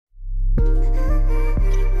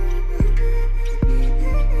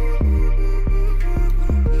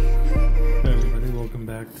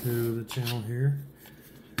to the channel here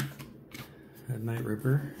at Night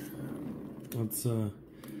Ripper. Let's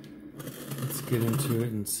get into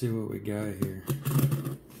it and see what we got here.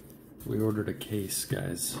 We ordered a case,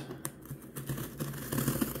 guys.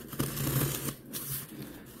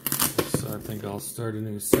 So I think I'll start a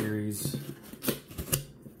new series,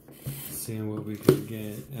 seeing what we can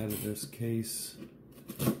get out of this case.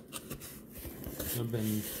 I've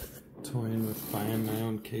been toying with buying my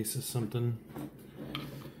own case of something.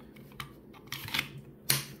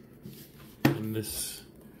 And this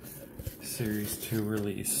Series 2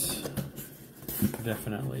 release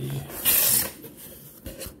definitely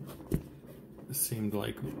seemed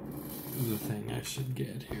like the thing I should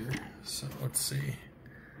get here. So let's see.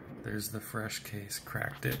 There's the fresh case,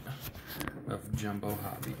 cracked it, of Jumbo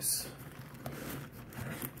Hobbies.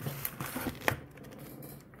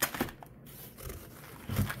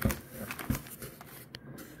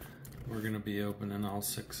 We're gonna be opening all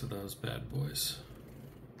 6 of those bad boys.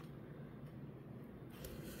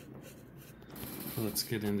 So let's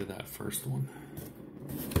get into that first one.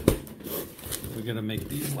 We gotta make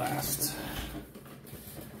these last.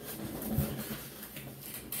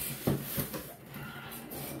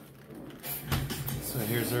 So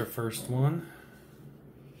here's our first one.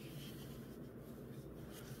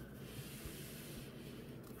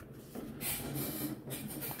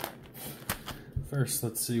 First,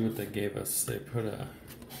 let's see what they gave us. They're putting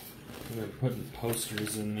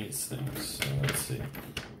posters in these things. So let's see.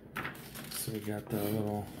 So we got the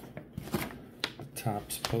little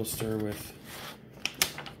Topps poster with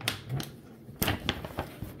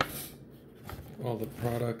all the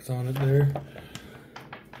products on it there.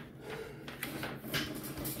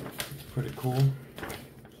 It's pretty cool.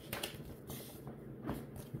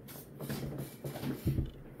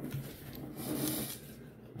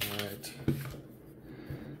 Alright.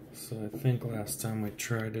 So I think last time we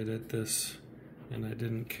tried it at this, and I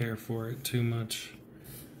didn't care for it too much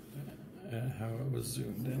at how it was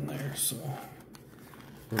zoomed in there, so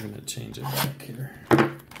we're going to change it back here.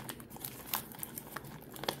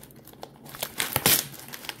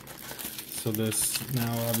 So this,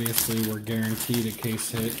 now obviously we're guaranteed a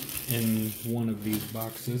case hit in one of these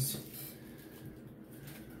boxes.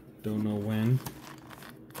 Don't know when,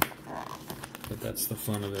 but that's the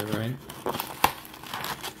fun of it, right?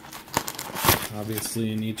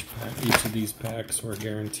 Obviously in each of these packs we're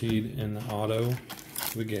guaranteed in the auto.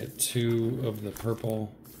 We get 2 of the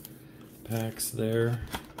purple packs there.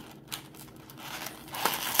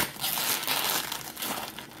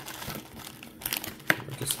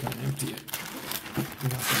 We're just gonna empty it. We're not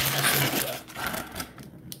gonna mess with that.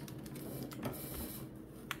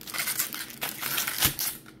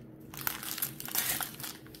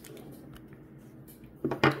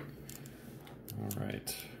 All right.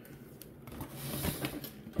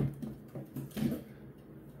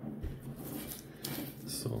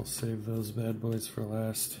 So I'll save those bad boys for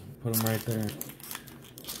last. Put them right there.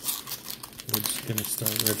 We're just gonna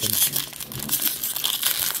start ripping.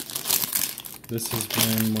 This has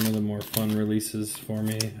been one of the more fun releases for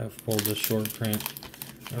me. I've pulled a short print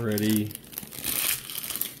already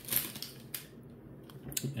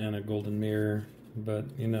and a golden mirror, but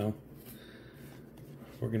you know,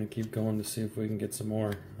 we're gonna keep going to see if we can get some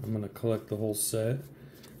more. I'm gonna collect the whole set,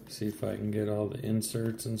 see if I can get all the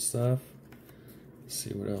inserts and stuff.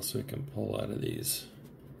 See what else we can pull out of these.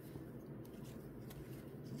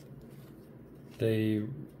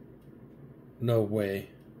 No way.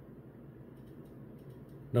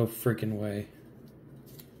 No freaking way.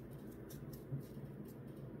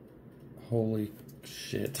 Holy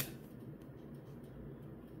shit.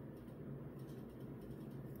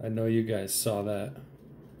 I know you guys saw that,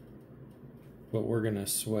 but we're gonna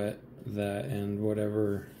sweat that, and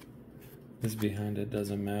whatever is behind it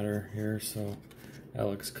doesn't matter here. So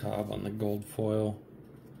Alex Cobb on the gold foil.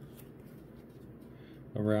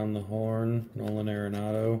 Around the horn, Nolan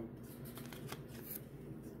Arenado.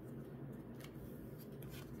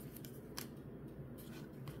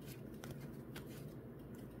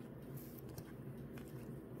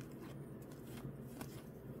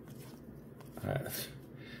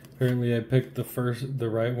 Apparently I picked the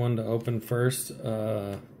right one to open first.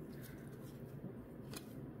 I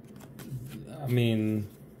mean,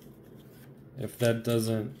 if that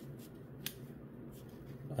doesn't,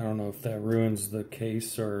 I don't know if that ruins the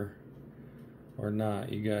case or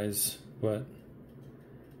not, you guys, but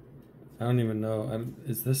I don't even know.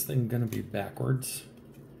 Is this thing gonna be backwards?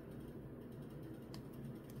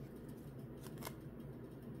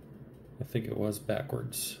 I think it was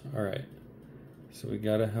backwards. All right, so we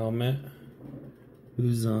got a helmet.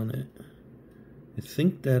 Who's on it? I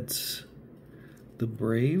think that's the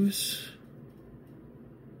Braves.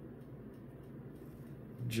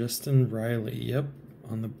 Justin Riley, yep,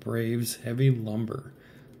 on the Braves. Heavy lumber.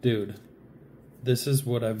 Dude, this is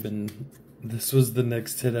what this was the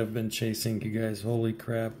next hit I've been chasing, you guys. Holy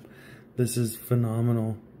crap. This is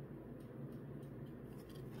phenomenal.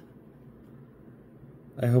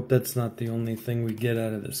 I hope that's not the only thing we get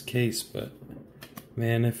out of this case, but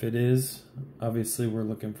man, if it is, obviously we're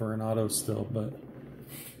looking for an auto still, but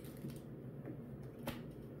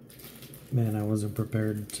man, I wasn't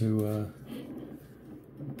prepared to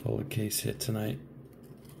pull a case hit tonight.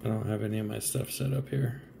 I don't have any of my stuff set up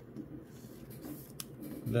here.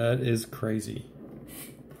 That is crazy.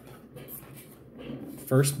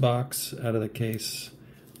 First box out of the case,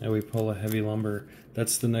 and we pull a heavy lumber.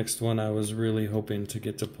 That's the next one I was really hoping to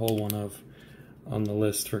get to pull one of on the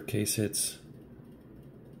list for case hits.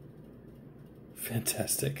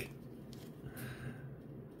 Fantastic.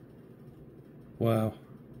 Wow.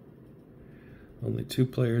 Only 2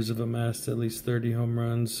 players have amassed at least 30 home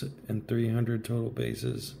runs and 300 total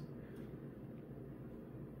bases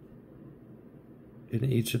in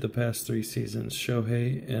each of the past 3 seasons.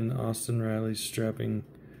 Shohei and Austin Riley's strapping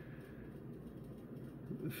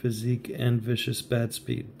physique and vicious bat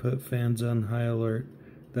speed put fans on high alert.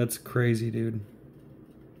 That's crazy, dude.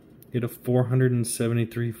 He had a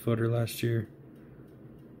 473 footer last year.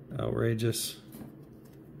 Outrageous.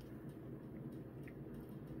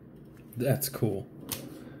 That's cool.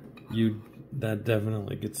 That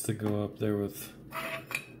definitely gets to go up there with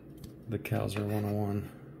the Cowser 101.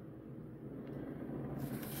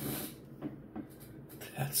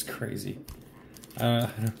 That's crazy.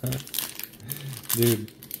 Dude,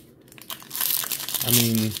 I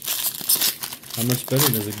mean, how much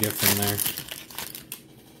better does it get from there?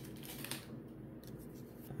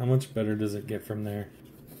 How much better does it get from there?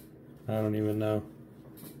 I don't even know.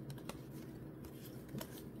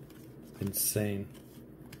 Insane.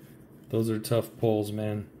 Those are tough pulls,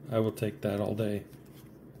 man. I will take that all day.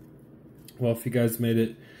 Well, if you guys made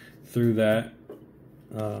it through that,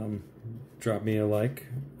 drop me a like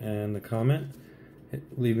and a comment.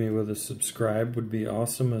 Leave me with a subscribe would be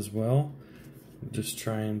awesome as well. Just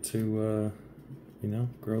trying to, you know,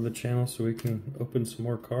 grow the channel so we can open some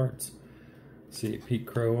more cards. See Pete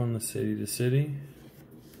Crow on the City to City.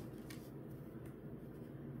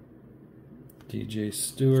 DJ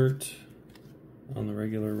Stewart on the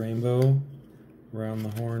regular rainbow. Around the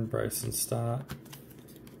horn, Bryson Stott.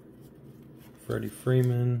 Freddie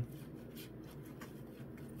Freeman.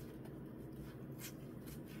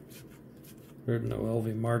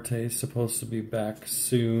 Noelvi Marte is supposed to be back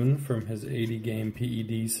soon from his 80-game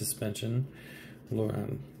PED suspension.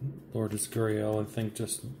 Lourdes Gurriel, I think,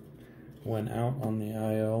 just went out on the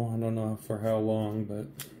IL. I don't know for how long, but...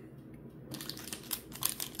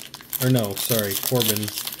 Or no, sorry, Corbin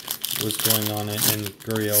was going on it, and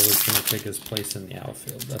Gurriel was going to take his place in the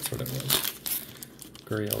outfield. That's what it was.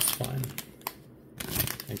 Gurriel's fine.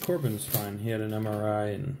 And Corbin's fine. He had an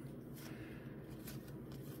MRI, and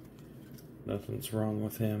nothing's wrong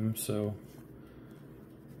with him, so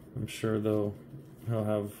I'm sure he'll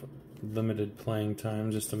have limited playing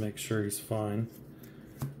time just to make sure he's fine.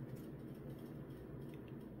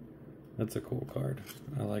 That's a cool card.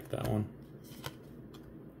 I like that one.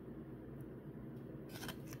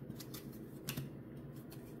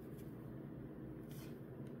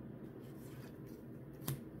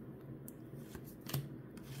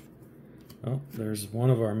 Oh, there's one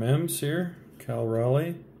of our mems here, Cal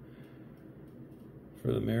Raleigh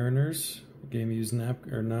for the Mariners. Game used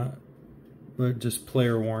napkin or not, but just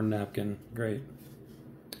player worn napkin. Great.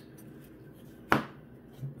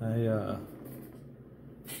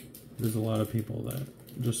 There's a lot of people that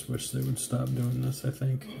just wish they would stop doing this, I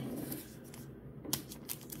think.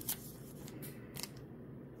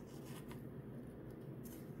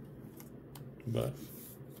 But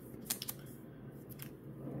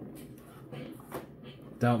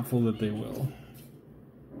doubtful that they will.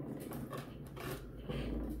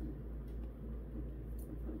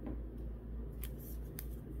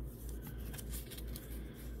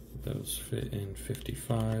 Those fit in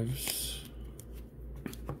 55s.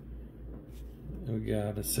 We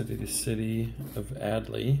got a City to City of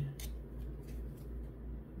Adley.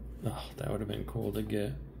 Oh, that would have been cool to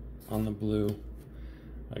get on the blue.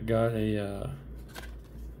 I got a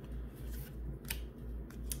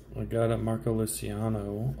Marco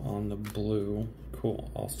Luciano on the blue.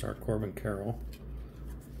 Cool. All-Star Corbin Carroll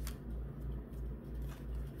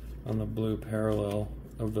on the blue parallel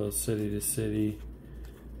of those City to City.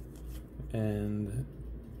 And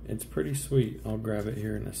it's pretty sweet. I'll grab it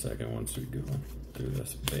here in a second once we go through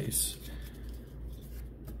this base.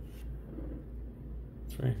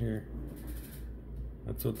 It's right here.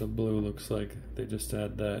 That's what the blue looks like. They just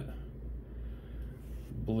add that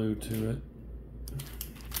blue to it.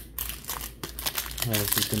 Oh,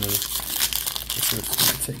 this is gonna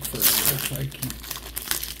take forever if I keep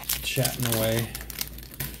chatting away.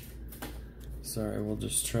 Sorry, we'll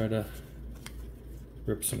just try to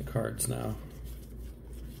rip some cards now.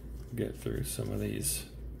 Get through some of these.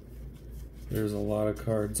 There's a lot of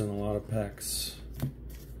cards and a lot of packs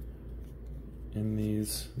in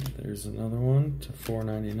these. There's another one to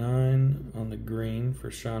 $4.99 on the green for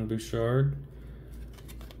Sean Bouchard.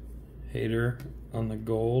 Hater on the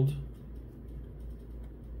gold.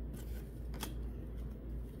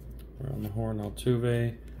 We're on the horn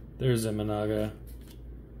Altuve. There's Imanaga.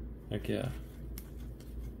 Heck yeah.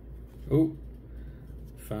 Oh,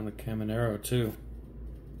 found a Caminero too.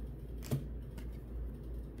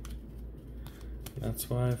 That's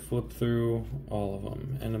why I flipped through all of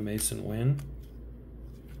them. And a Mason Wynn.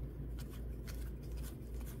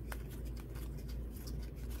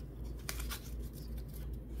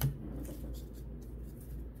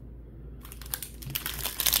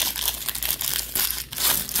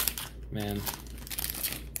 Man,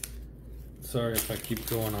 sorry if I keep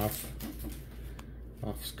going off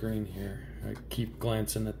screen here. I keep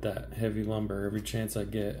glancing at that heavy lumber every chance I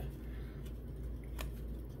get.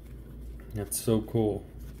 That's so cool.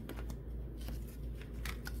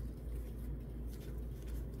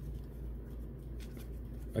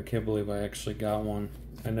 I can't believe I actually got one.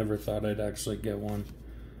 I never thought I'd actually get one.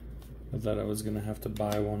 I thought I was gonna have to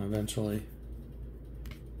buy one eventually.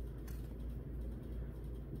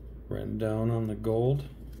 Rendon on the gold.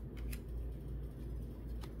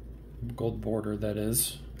 Gold border, that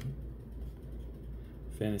is.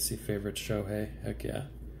 Fantasy favorite Shohei. Heck yeah.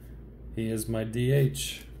 He is my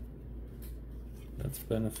DH. That's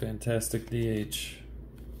been a fantastic DH.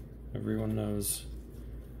 Everyone knows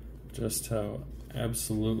just how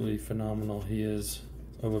absolutely phenomenal he is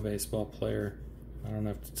of a baseball player. I don't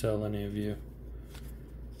have to tell any of you.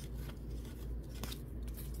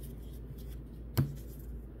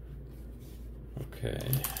 Okay.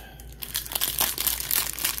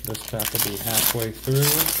 This pack will be halfway through.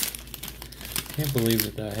 Can't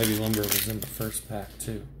believe that heavy lumber was in the first pack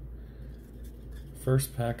too.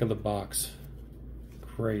 First pack of the box.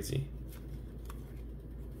 Crazy.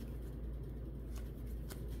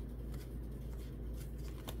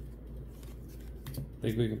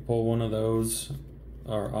 Think we can pull one of those,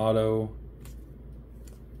 our auto,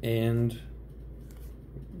 and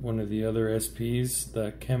one of the other SPs.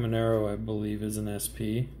 The Caminero, I believe, is an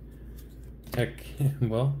SP. Heck,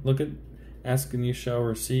 well, look at asking you shall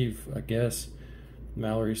receive, I guess.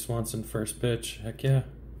 Mallory Swanson first pitch. Heck yeah.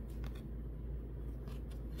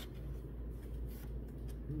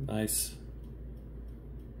 Nice.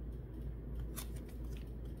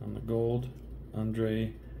 On the gold,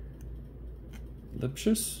 Andre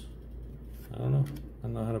Lipschus? I don't know. I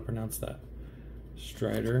don't know how to pronounce that.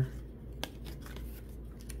 Strider.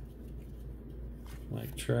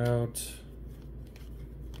 Mike Trout.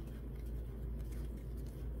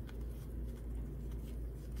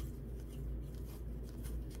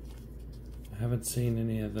 I haven't seen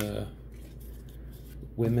any of the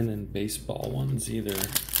women in baseball ones either.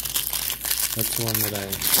 That's one that I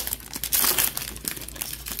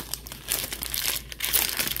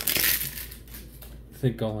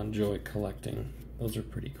think I'll enjoy collecting. Those are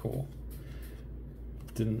pretty cool.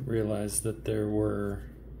 Didn't realize that there were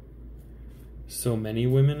so many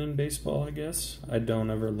women in baseball, I guess. I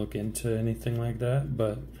don't ever look into anything like that,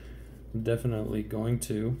 but I'm definitely going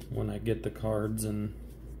to when I get the cards and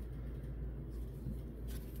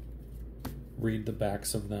read the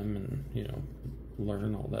backs of them and, you know,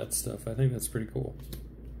 learn all that stuff. I think that's pretty cool.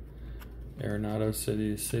 Arenado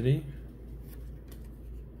City to City.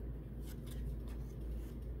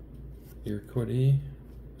 Urquidy,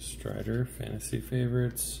 Strider, fantasy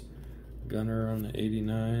favorites. Gunner on the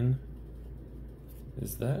 89.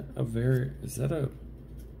 Is that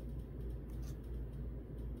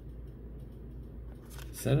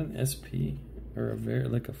an SP or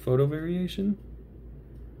like a photo variation?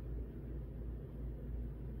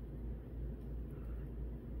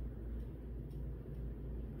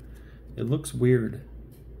 It looks weird.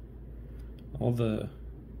 All the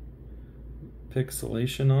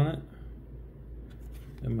pixelation on it.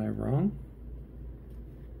 Am I wrong?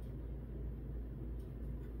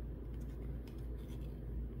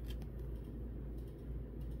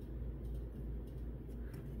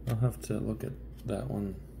 I'll have to look at that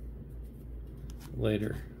one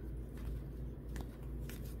later.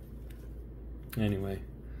 Anyway,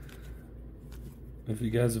 if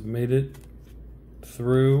you guys have made it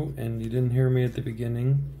through and you didn't hear me at the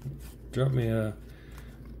beginning, drop me a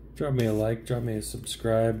like, drop me a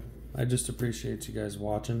subscribe. I just appreciate you guys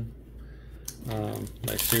watching.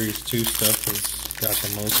 My Series 2 stuff has got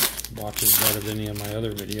the most watches out of any of my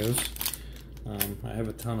other videos. I have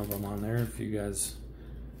a ton of them on there if you guys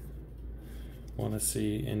want to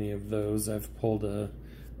see any of those. I pulled a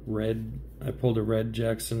red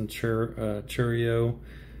Jackson Churio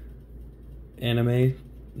anime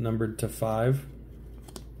numbered to 5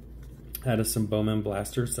 out of some Bowman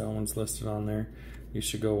blasters. That one's listed on there. You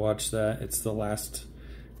should go watch that. It's the last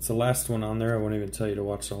one on there. I won't even tell you to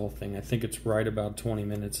watch the whole thing. I think it's right about 20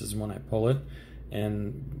 minutes is when I pull it.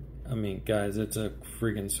 And I mean, guys, it's a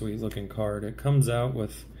freaking sweet looking card. It came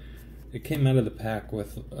out of the pack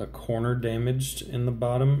with a corner damaged in the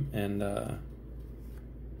bottom, and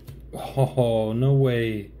oh, no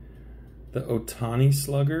way. The Otani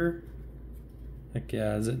Slugger? Heck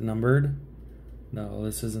yeah, is it numbered? No,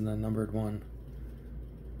 this isn't a numbered one.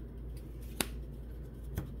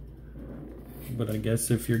 But I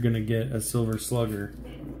guess if you're gonna get a Silver Slugger,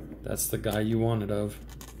 that's the guy you want it of.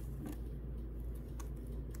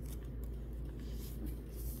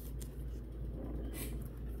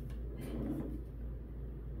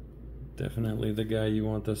 Definitely the guy you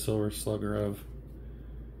want the Silver Slugger of.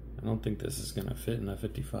 I don't think this is gonna fit in a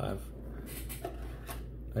 55.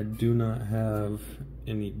 I do not have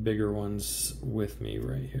any bigger ones with me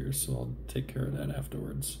right here, so I'll take care of that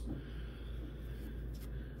afterwards.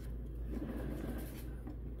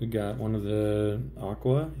 We got one of the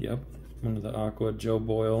Aqua, yep, one of the Aqua Joe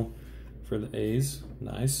Boyle for the A's,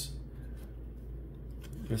 nice.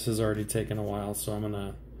 This has already taken a while, so I'm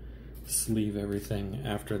gonna sleeve everything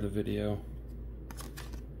after the video.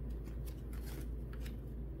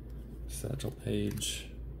 Satchel Paige.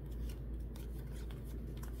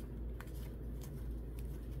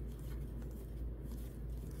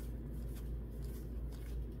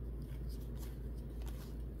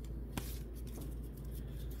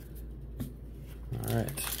 All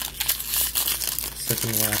right,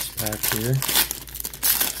 second to last pack here.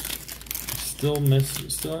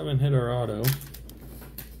 Still haven't hit our auto.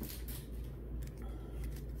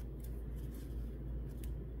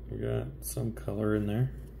 We got some color in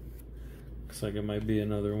there. Looks like it might be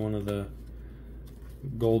another one of the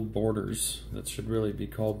gold borders that should really be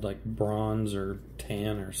called like bronze or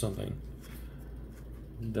tan or something.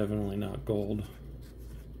 Definitely not gold.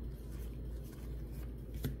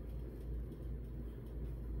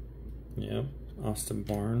 Yep, Austin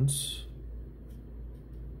Barnes.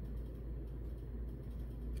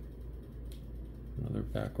 Another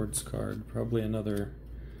backwards card, probably another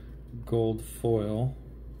gold foil.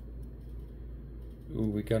 Ooh,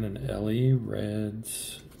 we got an Ellie,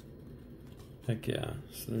 reds. Heck yeah,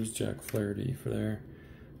 so there's Jack Flaherty for there.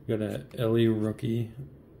 We got a Ellie rookie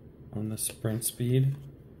on the sprint speed.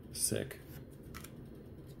 Sick.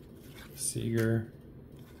 Seager.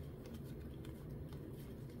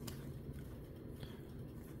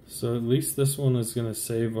 So at least this one is going to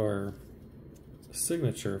save our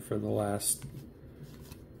signature for the last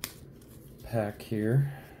pack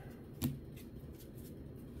here.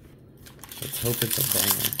 Let's hope it's a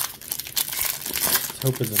banger. Let's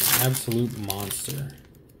hope it's an absolute monster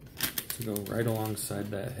to go right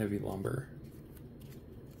alongside that heavy lumber.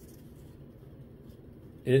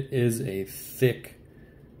 It is a thick,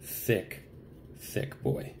 thick, thick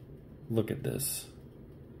boy. Look at this.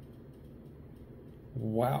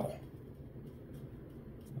 Wow.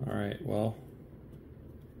 All right, well.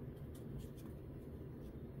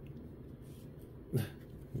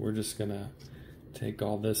 We're just gonna take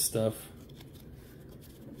all this stuff,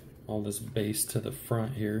 all this base to the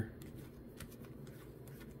front here.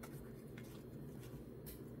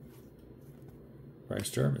 Bryce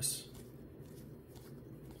Jarvis.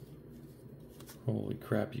 Holy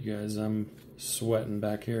crap, you guys, I'm sweating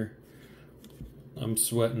back here. I'm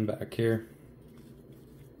sweating back here.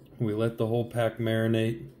 We let the whole pack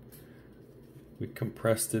marinate. We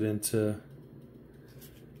compressed it into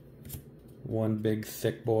one big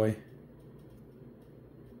thick boy.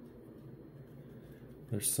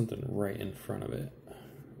 There's something right in front of it.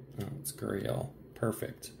 Oh, it's Gurriel.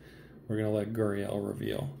 Perfect. We're gonna let Gurriel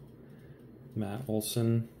reveal. Matt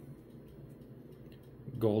Olson.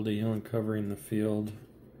 Goldie uncovering the field.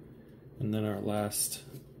 And then our last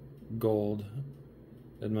gold,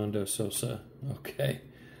 Edmundo Sosa. Okay.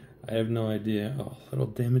 I have no idea. Oh, little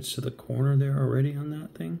damage to the corner there already on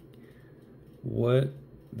that thing. What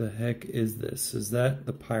the heck is this? Is that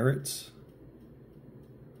the Pirates?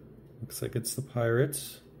 Looks like it's the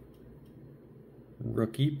Pirates.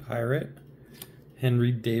 Rookie Pirate.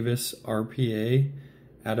 Henry Davis RPA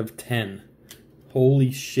out of 10.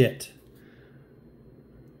 Holy shit.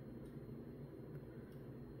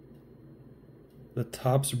 The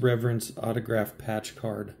Topps Reverence autograph patch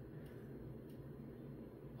card.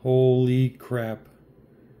 Holy crap.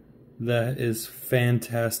 That is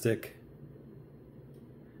fantastic.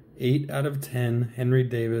 8 out of 10, Henry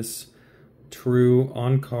Davis, true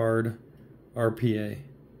on card RPA.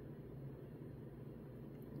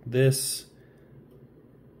 This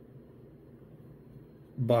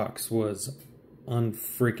box was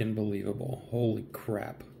unfreaking believable. Holy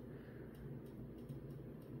crap.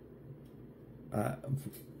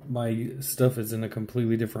 My stuff is in a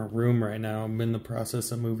completely different room right now. I'm in the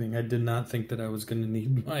process of moving. I did not think that I was going to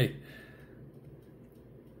need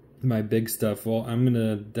my big stuff. Well, I'm going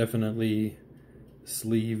to definitely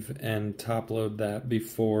sleeve and top load that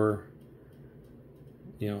before,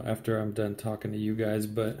 after I'm done talking to you guys,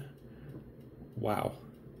 but wow.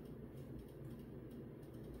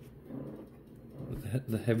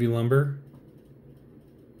 The heavy lumber,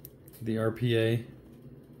 the RPA,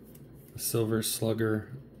 the Silver Slugger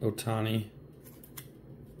Otani,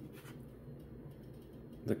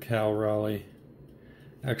 the Cal Raleigh.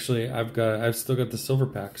 Actually, I've still got the silver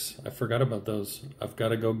packs. I forgot about those. I've got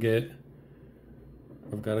to go get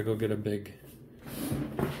a big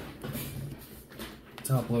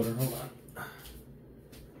top loader. Hold on.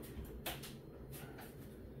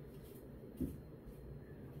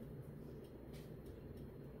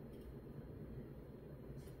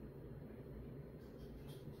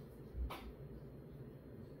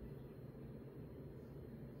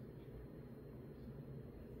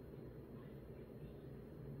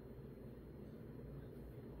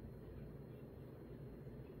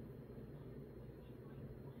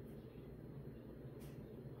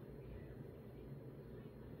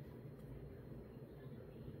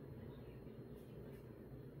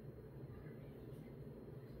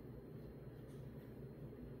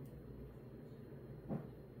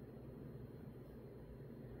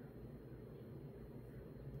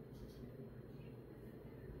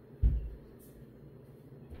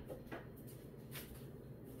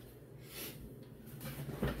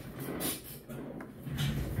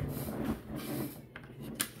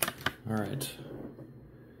 All right,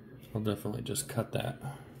 I'll definitely just cut that.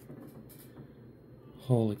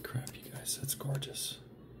 Holy crap, you guys, that's gorgeous.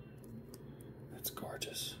 That's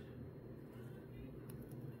gorgeous.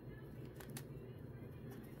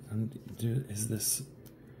 Dude, is this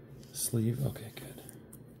sleeve? Okay, good.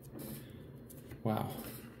 Wow.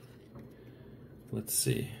 Let's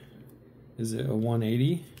see. Is it a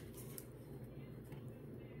 180?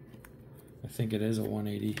 I think it is a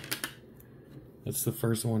 180. That's the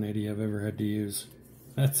first 180 I've ever had to use.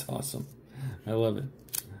 That's awesome. I love it.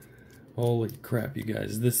 Holy crap, you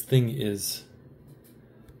guys. This thing is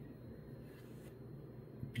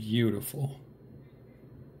beautiful.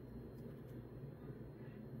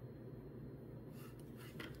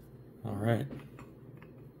 All right.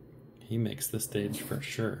 He makes the stage for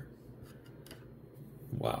sure.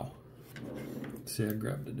 Wow. See, I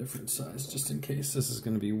grabbed a different size just in case. This is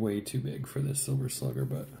going to be way too big for this Silver Slugger,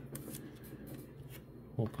 but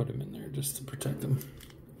we'll put him in there just to protect him.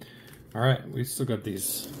 All right, we still got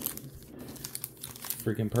these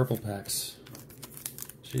freaking purple packs.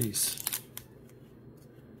 Jeez.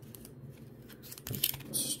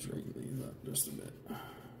 Straighten these up just a bit.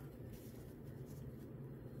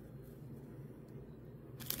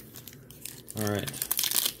 All right.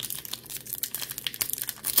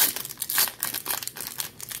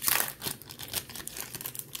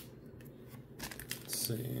 Let's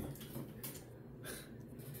see.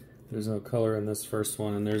 There's no color in this first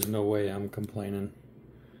one, and there's no way I'm complaining.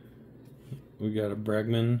 We got a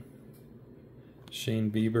Bregman, Shane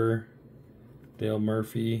Bieber, Dale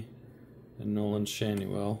Murphy, and Nolan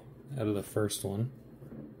Shanuel out of the first one.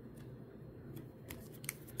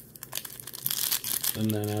 And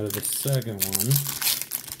then out of the second one,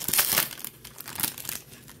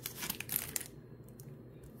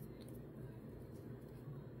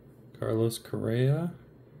 Carlos Correa,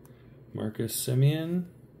 Marcus Semien,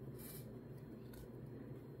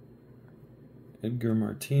 Edgar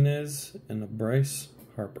Martinez, and a Bryce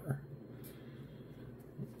Harper.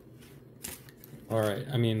 All right,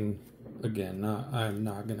 I mean, again, I'm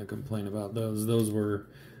not going to complain about those. Those were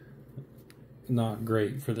not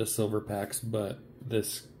great for the silver packs, but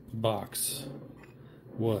this box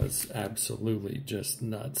was absolutely just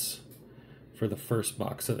nuts for the first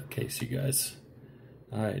box of the case, you guys.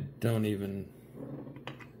 I don't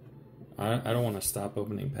want to stop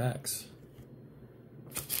opening packs.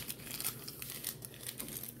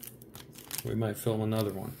 We might film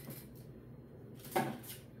another one.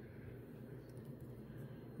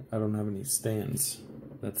 I don't have any stands.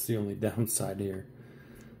 That's the only downside here.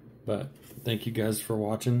 But thank you guys for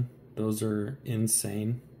watching. Those are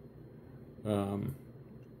insane.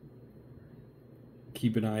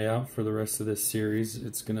 Keep an eye out for the rest of this series.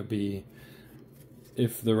 It's gonna be,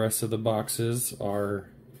 if the rest of the boxes are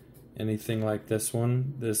anything like this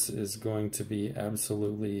one, this is going to be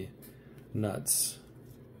absolutely nuts.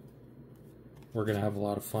 We're gonna have a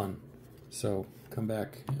lot of fun. So come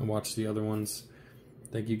back and watch the other ones.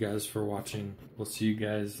 Thank you guys for watching. We'll see you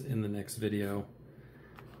guys in the next video.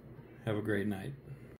 Have a great night.